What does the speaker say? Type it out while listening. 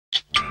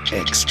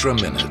Extra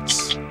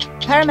Minutes.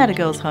 Parramatta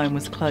Girls' Home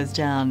was closed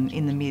down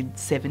in the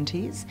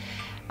mid-70s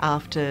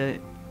after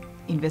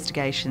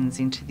investigations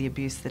into the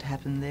abuse that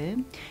happened there.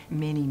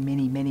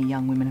 Many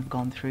young women have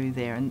gone through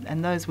there,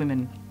 and those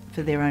women,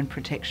 for their own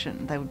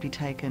protection, they would be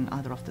taken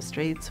either off the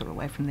streets or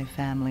away from their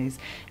families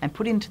and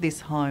put into this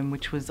home,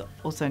 which was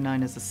also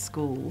known as a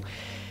school,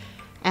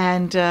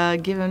 and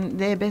given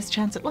their best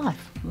chance at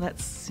life.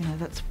 That's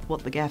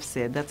what the gaff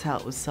said. That's how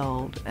it was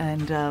sold.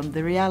 And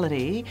the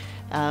reality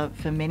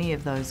for many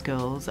of those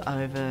girls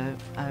over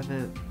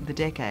the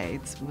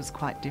decades was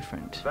quite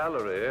different.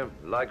 Valerie,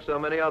 like so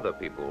many other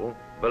people,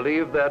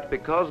 believed that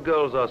because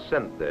girls are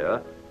sent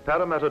there,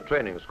 Parramatta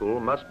Training School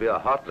must be a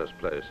heartless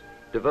place,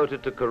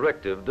 devoted to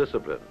corrective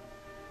discipline.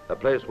 A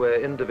place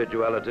where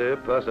individuality,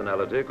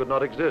 personality could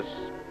not exist,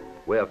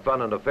 where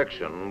fun and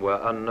affection were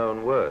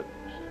unknown words.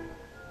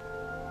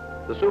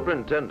 The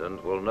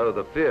superintendent will know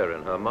the fear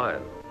in her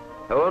mind,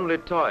 how only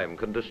time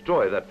can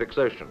destroy that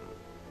fixation.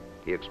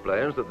 He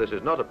explains that this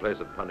is not a place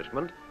of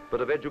punishment,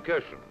 but of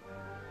education,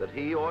 that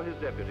he or his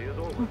deputy is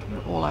always...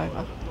 all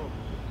over.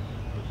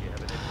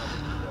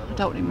 I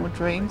don't want any more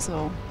dreams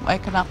or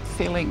waking up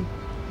feeling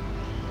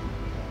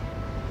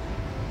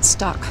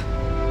stuck.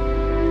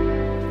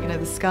 You know,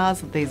 the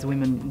scars that these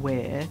women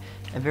wear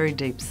are very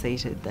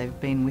deep-seated. They've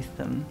been with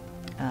them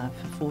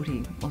for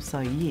 40 or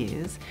so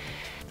years.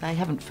 They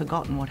haven't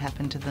forgotten what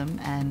happened to them,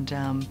 and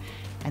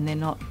they're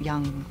not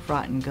young,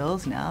 frightened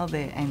girls now.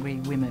 They're angry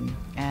women,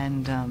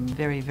 and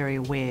very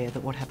aware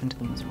that what happened to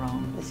them was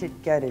wrong. They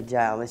should go to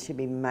jail. They should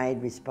be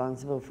made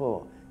responsible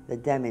for the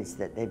damage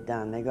that they've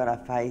done. They've got to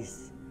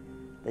face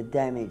the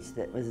damage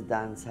that was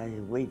done so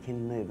we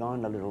can move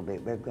on a little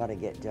bit. We've got to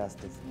get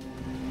justice.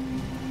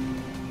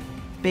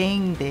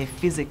 Being there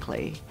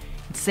physically,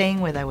 seeing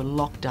where they were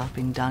locked up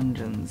in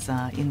dungeons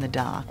in the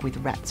dark with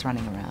rats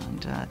running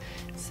around,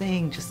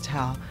 seeing just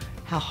how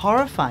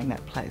horrifying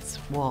that place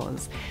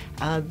was,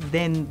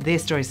 then their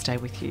stories stay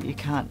with you. You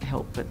can't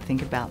help but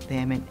think about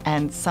them.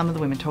 And some of the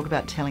women talk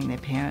about telling their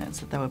parents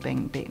that they were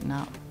being beaten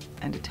up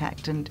and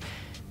attacked, and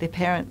their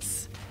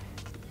parents,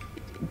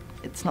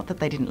 it's not that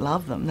they didn't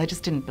love them, they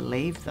just didn't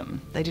believe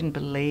them. They didn't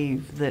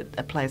believe that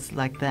a place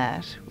like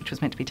that, which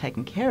was meant to be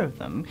taking care of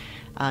them,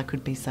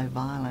 could be so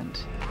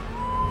violent.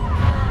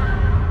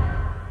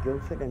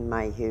 Guildford and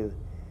Mayhew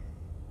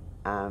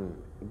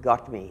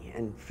got me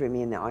and threw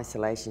me in the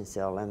isolation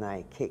cell, and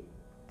they kicked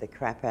the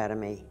crap out of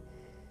me.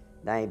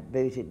 They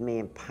booted me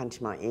and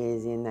punched my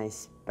ears in. They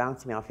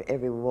bounced me off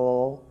every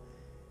wall,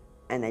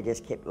 and they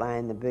just kept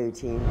laying the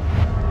boot in.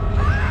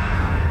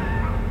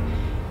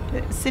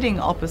 Sitting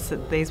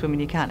opposite these women,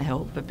 you can't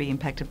help but be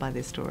impacted by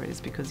their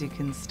stories, because you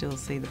can still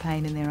see the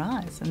pain in their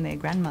eyes, and their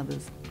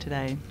grandmothers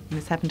today. And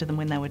this happened to them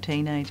when they were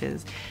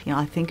teenagers. You know,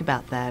 I think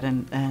about that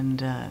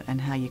and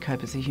how you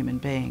cope as a human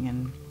being,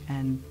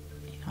 and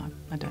you know,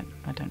 I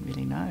don't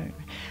really know.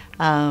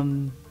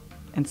 And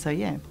so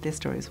yeah, their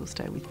stories will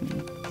stay with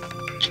me.